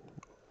of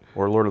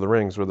or Lord of the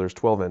Rings where there's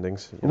 12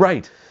 endings.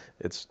 Right.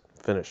 It's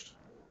finished.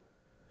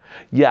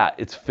 Yeah,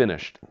 it's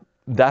finished.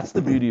 That's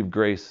the beauty of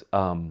grace.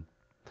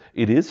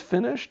 It is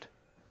finished,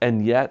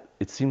 and yet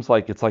it seems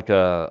like it's like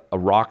a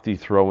rock that you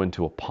throw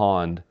into a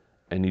pond,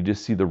 and you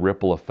just see the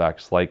ripple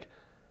effects. Like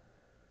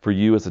for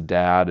you as a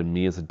dad and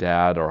me as a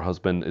dad or a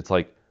husband, it's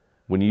like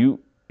when you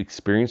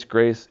experience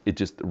grace, it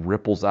just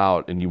ripples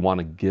out and you want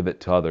to give it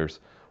to others.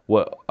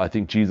 What I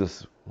think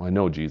I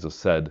know Jesus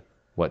said,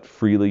 what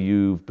freely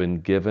you've been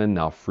given,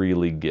 now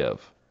freely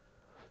give.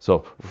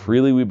 So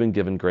freely we've been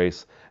given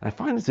grace. And I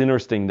find it's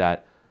interesting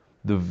that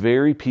the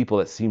very people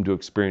that seem to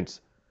experience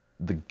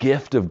the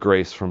gift of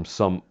grace from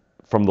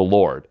the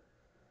Lord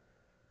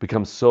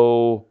become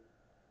so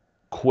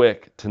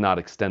quick to not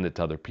extend it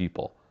to other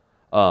people.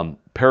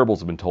 Parables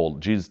have been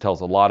told. Jesus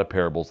tells a lot of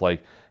parables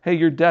like, hey,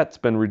 your debt's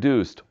been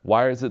reduced.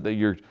 Why is it that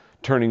you're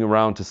turning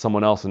around to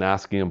someone else and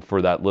asking him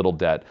for that little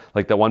debt?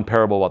 Like that one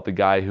parable about the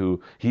guy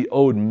who he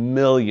owed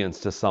millions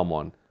to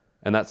someone,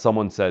 and that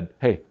someone said,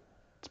 hey,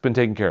 it's been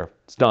taken care of.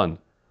 It's done.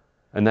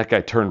 And that guy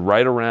turned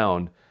right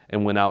around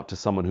and went out to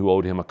someone who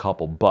owed him a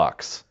couple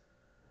bucks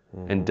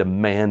and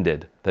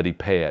demanded that he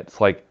pay it. It's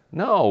like,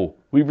 no,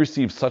 we've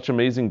received such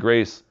amazing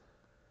grace,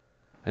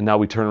 and now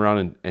we turn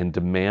around and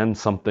demand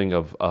something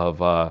of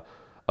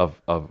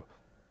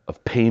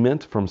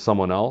payment from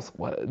someone else.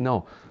 What?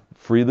 No,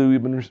 freely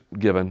we've been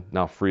given,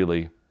 now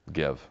freely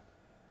give.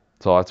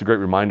 So that's a great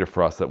reminder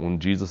for us that when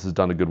Jesus has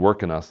done a good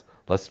work in us,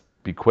 let's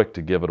be quick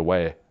to give it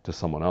away to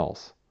someone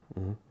else.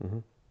 Mm-hmm. Mm-hmm.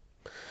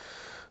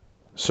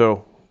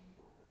 So,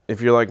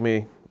 if you're like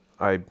me,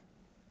 I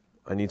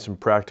need some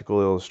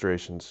practical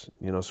illustrations.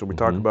 So we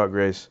talk about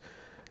grace.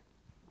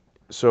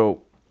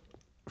 So,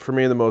 for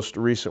me, the most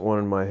recent one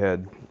in my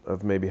head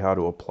of maybe how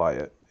to apply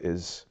it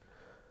is,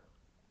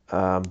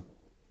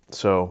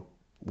 so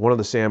one of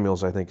the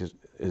Samuels, I think,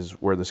 is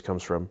where this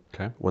comes from.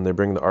 Okay. When they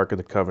bring the Ark of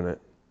the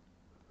Covenant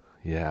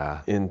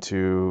Yeah.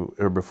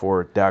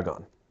 before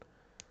Dagon.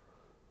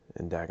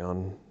 And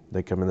Dagon,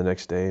 they come in the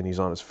next day and he's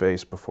on his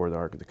face before the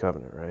Ark of the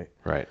Covenant, right?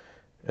 Right.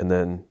 And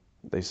then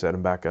they set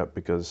him back up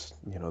because,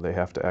 they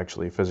have to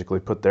actually physically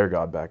put their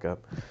God back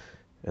up.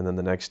 And then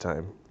the next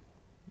time,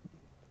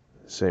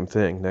 same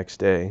thing, next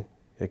day,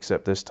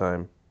 except this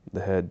time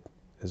the head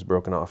is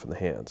broken off in the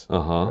hands,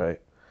 right?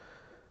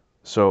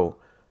 So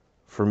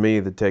for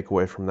me, the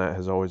takeaway from that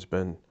has always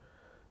been,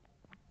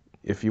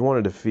 if you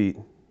want to defeat,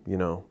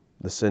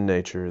 the sin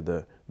nature,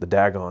 the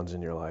Dagons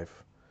in your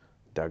life,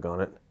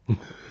 daggone it,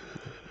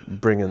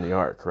 bring in the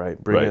Ark,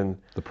 right? Bring in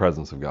the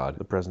presence of God.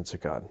 the presence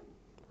of God.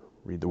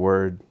 Read the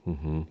Word,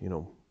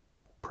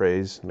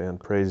 praise. Man,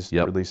 praise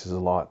releases a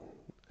lot.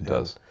 It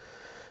does.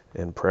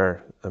 And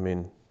prayer. I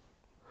mean,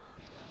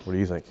 what do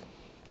you think?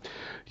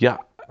 Yeah.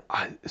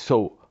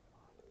 So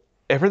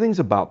everything's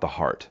about the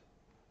heart.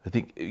 I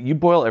think you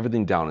boil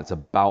everything down, it's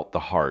about the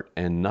heart,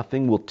 and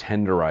nothing will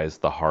tenderize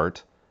the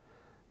heart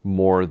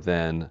more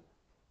than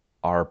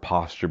our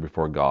posture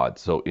before God.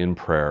 So in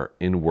prayer,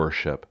 in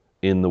worship,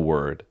 in the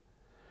Word,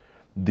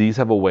 these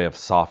have a way of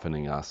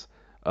softening us.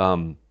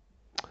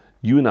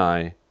 You and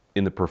I,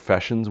 in the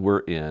professions we're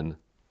in,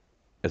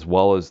 as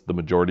well as the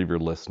majority of your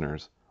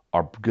listeners,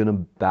 are going to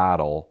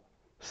battle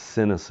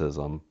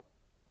cynicism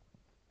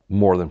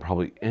more than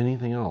probably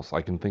anything else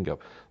I can think of.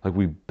 Like,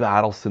 we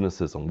battle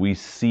cynicism. We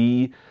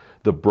see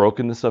the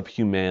brokenness of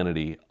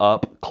humanity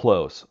up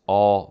close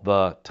all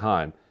the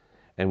time,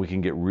 and we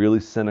can get really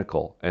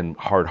cynical and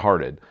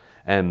hard-hearted.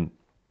 And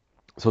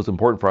so it's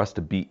important for us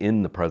to be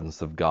in the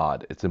presence of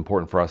God. It's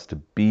important for us to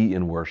be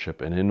in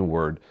worship and in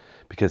Word,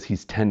 because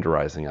He's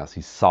tenderizing us.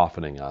 He's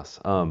softening us.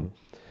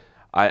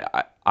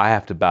 I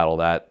have to battle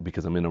that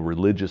because I'm in a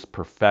religious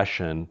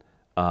profession.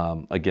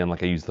 Again,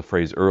 like I used the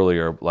phrase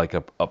earlier, like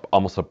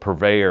almost a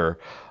purveyor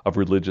of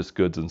religious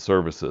goods and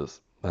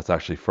services. That's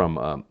actually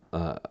from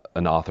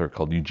an author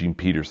called Eugene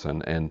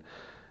Peterson. And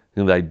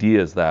the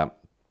idea is that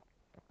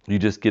you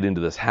just get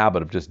into this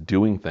habit of just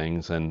doing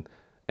things,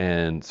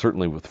 and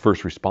certainly with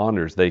first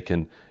responders,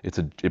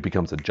 it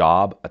becomes a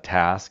job, a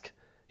task.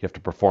 You have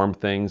to perform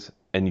things,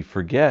 and you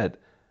forget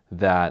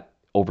that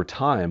over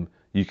time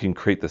you can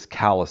create this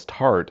calloused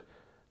heart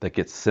that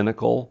gets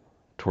cynical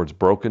towards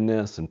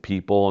brokenness and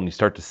people, and you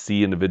start to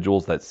see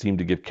individuals that seem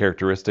to give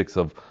characteristics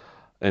of,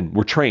 and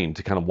we're trained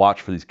to kind of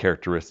watch for these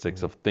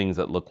characteristics of things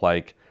that look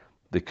like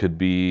they could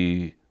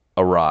be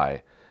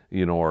awry,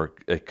 or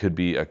it could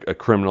be a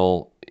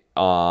criminal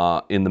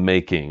in the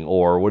making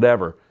or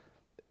whatever.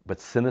 But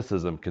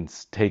cynicism can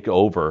take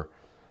over.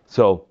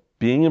 So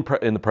being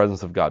in the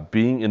presence of God,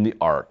 being in the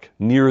Ark,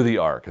 near the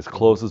Ark, as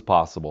close as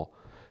possible,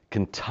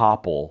 can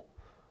topple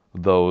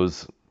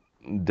those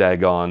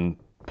daggone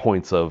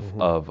points of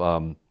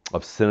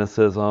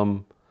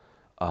cynicism,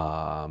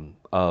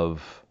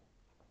 of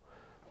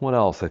what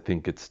else I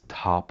think it's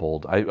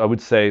toppled. I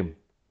would say,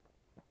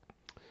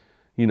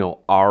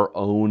 our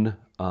own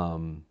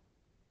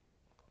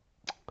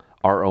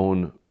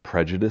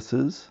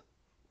prejudices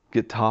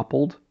get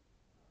toppled.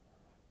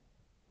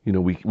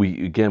 We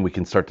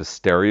can start to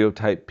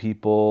stereotype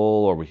people,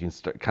 or we can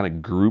start kind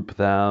of group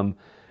them,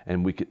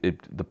 and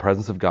the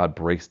presence of God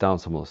breaks down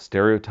some of those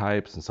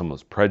stereotypes and some of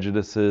those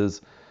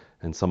prejudices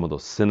and some of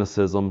those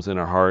cynicisms in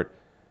our heart,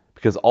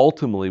 because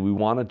ultimately we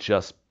want to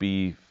just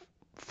be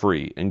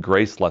free, and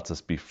grace lets us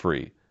be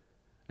free,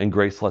 and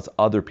grace lets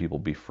other people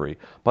be free.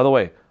 By the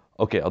way,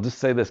 okay, I'll just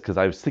say this because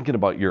I was thinking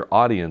about your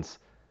audience.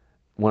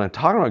 When I'm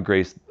talking about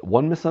grace,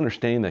 one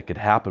misunderstanding that could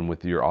happen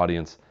with your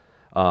audience,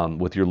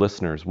 with your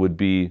listeners, would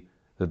be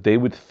that they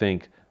would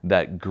think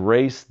that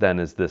grace then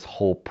is this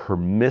whole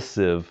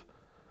permissive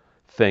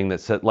thing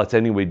that lets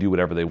anybody do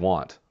whatever they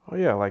want. Oh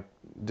yeah, like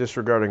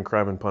disregarding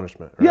crime and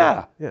punishment.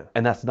 Right? Yeah.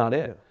 And that's not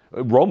it.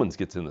 Yeah. Romans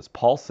gets in this.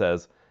 Paul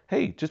says,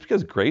 hey, just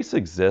because grace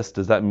exists,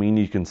 does that mean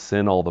you can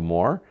sin all the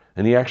more?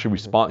 And he actually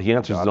he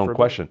answers his own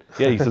question.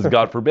 Yeah, he says,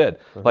 God forbid.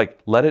 Like,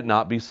 let it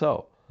not be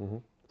so.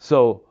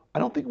 So I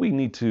don't think we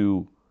need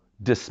to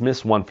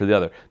dismiss one for the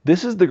other.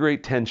 This is the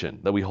great tension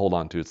that we hold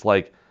on to. It's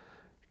like,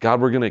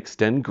 God, we're going to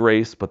extend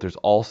grace, but there's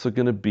also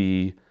going to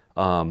be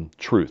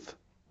truth.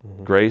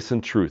 Grace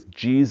and truth.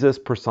 Jesus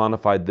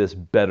personified this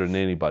better than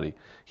anybody.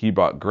 He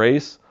brought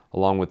grace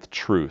along with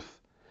truth.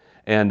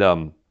 And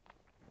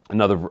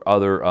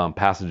other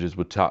passages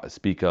would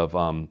speak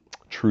of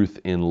truth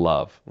in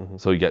love.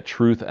 So you get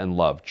truth and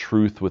love,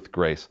 truth with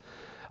grace.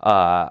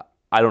 I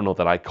don't know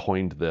that I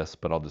coined this,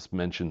 but I'll just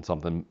mention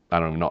something. I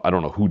don't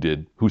know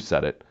who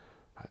said it.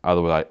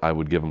 Otherwise, I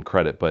would give them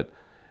credit. But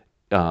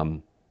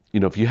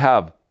if you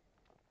have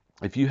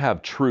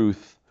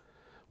truth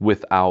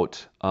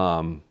without,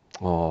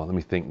 let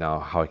me think now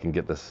how I can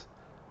get this.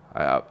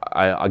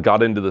 I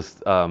got into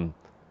this, and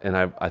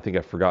I think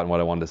I've forgotten what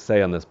I wanted to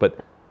say on this. But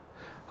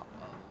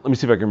let me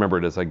see if I can remember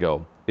it as I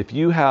go. If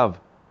you have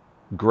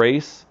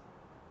grace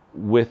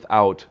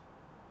without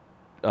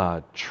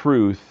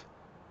truth,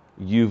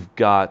 you've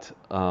got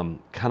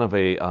kind of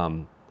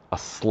a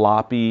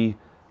sloppy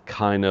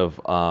kind of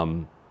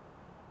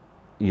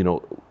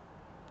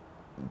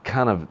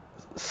kind of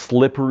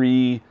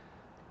slippery,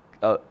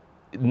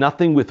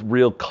 nothing with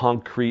real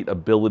concrete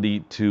ability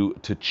to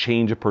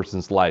change a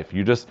person's life.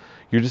 You're just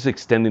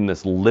extending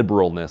this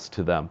liberalness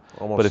to them.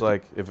 Almost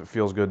like if it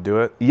feels good, do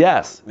it.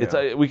 Yes,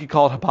 Yeah. we could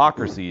call it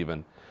hypocrisy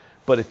even.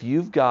 But if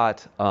you've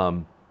got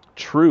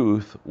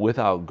truth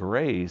without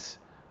grace,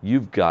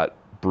 you've got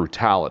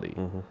brutality.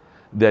 Mm-hmm.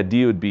 The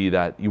idea would be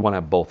that you want to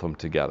have both of them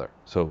together.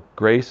 So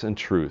grace and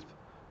truth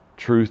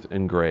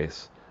and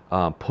grace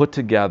put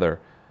together.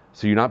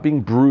 So you're not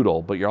being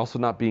brutal, but you're also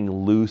not being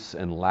loose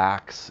and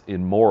lax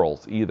in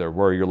morals either,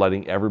 where you're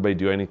letting everybody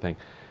do anything.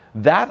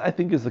 That, I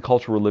think, is the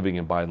culture we're living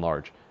in by and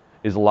large,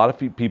 is a lot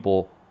of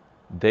people,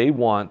 they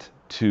want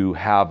to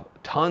have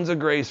tons of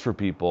grace for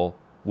people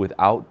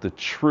without the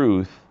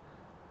truth,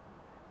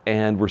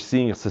 and we're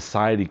seeing a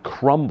society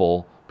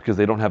crumble because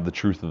they don't have the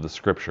truth of the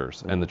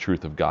scriptures and the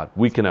truth of God.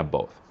 We can have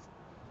both.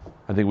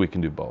 I think we can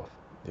do both.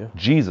 Yeah.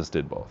 Jesus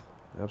did both.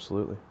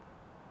 Absolutely.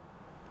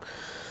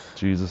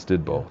 Jesus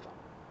did both.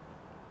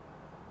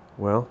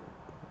 Well,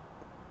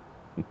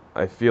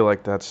 I feel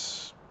like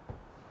that's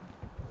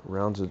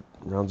rounds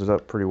it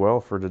up pretty well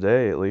for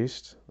today, at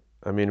least.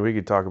 I mean, we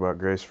could talk about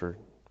grace for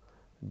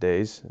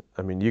days.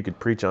 I mean, you could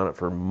preach on it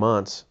for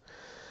months.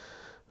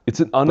 It's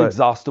an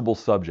unexhaustible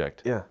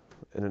subject. Yeah,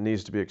 and it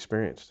needs to be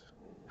experienced.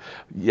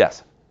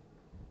 Yes.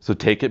 So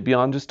take it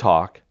beyond just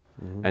talk,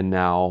 and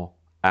now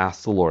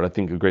ask the Lord. I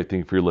think a great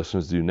thing for your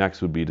listeners to do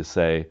next would be to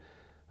say,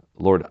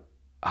 Lord,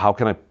 how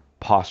can I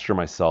position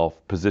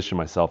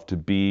myself to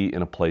be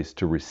in a place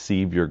to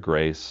receive your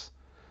grace,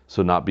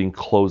 so not being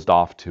closed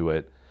off to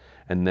it,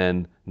 and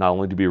then not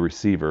only to be a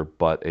receiver,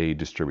 but a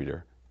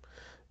distributor.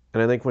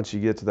 And I think once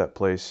you get to that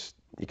place,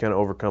 you kind of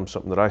overcome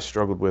something that I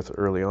struggled with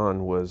early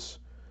on, was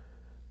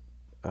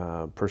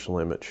personal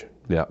image.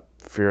 Yeah.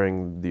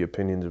 Fearing the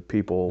opinions of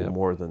people Yeah.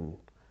 more than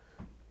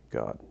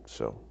God.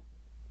 So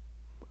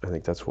I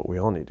think that's what we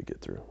all need to get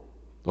through.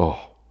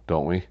 Oh,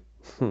 don't we?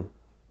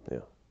 Yeah.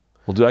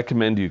 Well, dude, I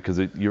commend you because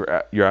you're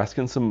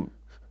asking some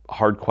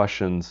hard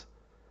questions,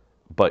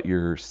 but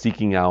you're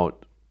seeking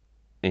out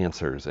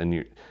answers.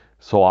 And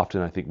so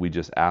often I think we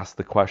just ask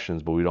the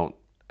questions, but we don't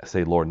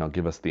say, Lord, now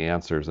give us the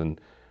answers. And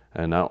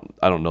I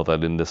don't know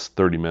that in this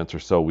 30 minutes or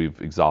so we've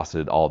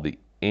exhausted all the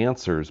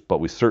answers, but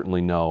we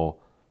certainly know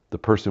the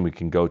person we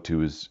can go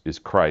to is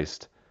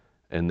Christ,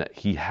 and that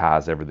He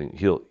has everything.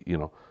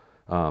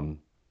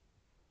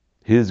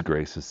 His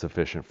grace is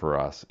sufficient for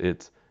us.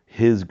 It's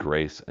His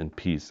grace and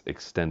peace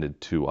extended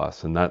to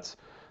us, and that's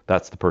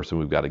the person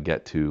we've got to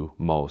get to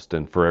most.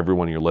 And for every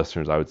one of your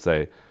listeners, I would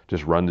say,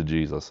 just run to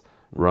Jesus.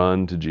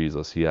 Run to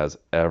Jesus. He has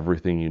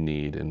everything you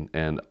need,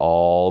 and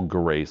all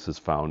grace is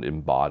found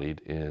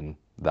embodied in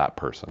that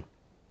person.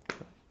 I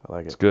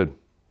like it. It's good.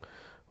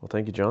 Well,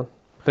 thank you, John.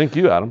 Thank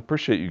you, Adam.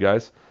 Appreciate you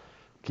guys.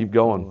 Keep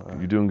going.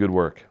 You're doing good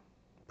work.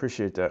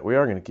 Appreciate that. We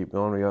are going to keep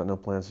going. We got no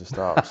plans to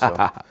stop.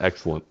 So.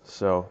 Excellent.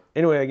 So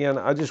anyway, again,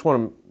 I just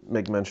want to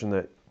make mention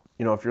that,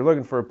 if you're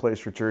looking for a place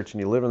for church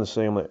and you live in the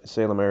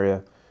Salem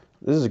area,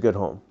 this is a good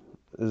home.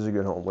 This is a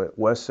good home.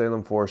 West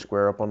Salem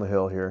Foursquare up on the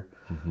hill here.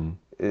 Mm-hmm.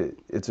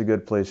 It's a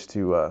good place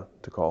to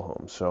call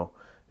home. So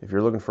if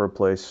you're looking for a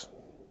place,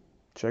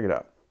 check it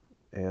out.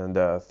 And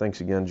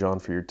thanks again, John,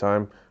 for your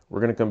time. We're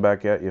going to come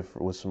back at you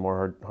with some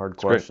more hard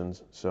questions.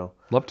 Great. So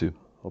Love to.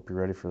 hope you're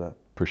ready for that.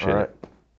 Appreciate it.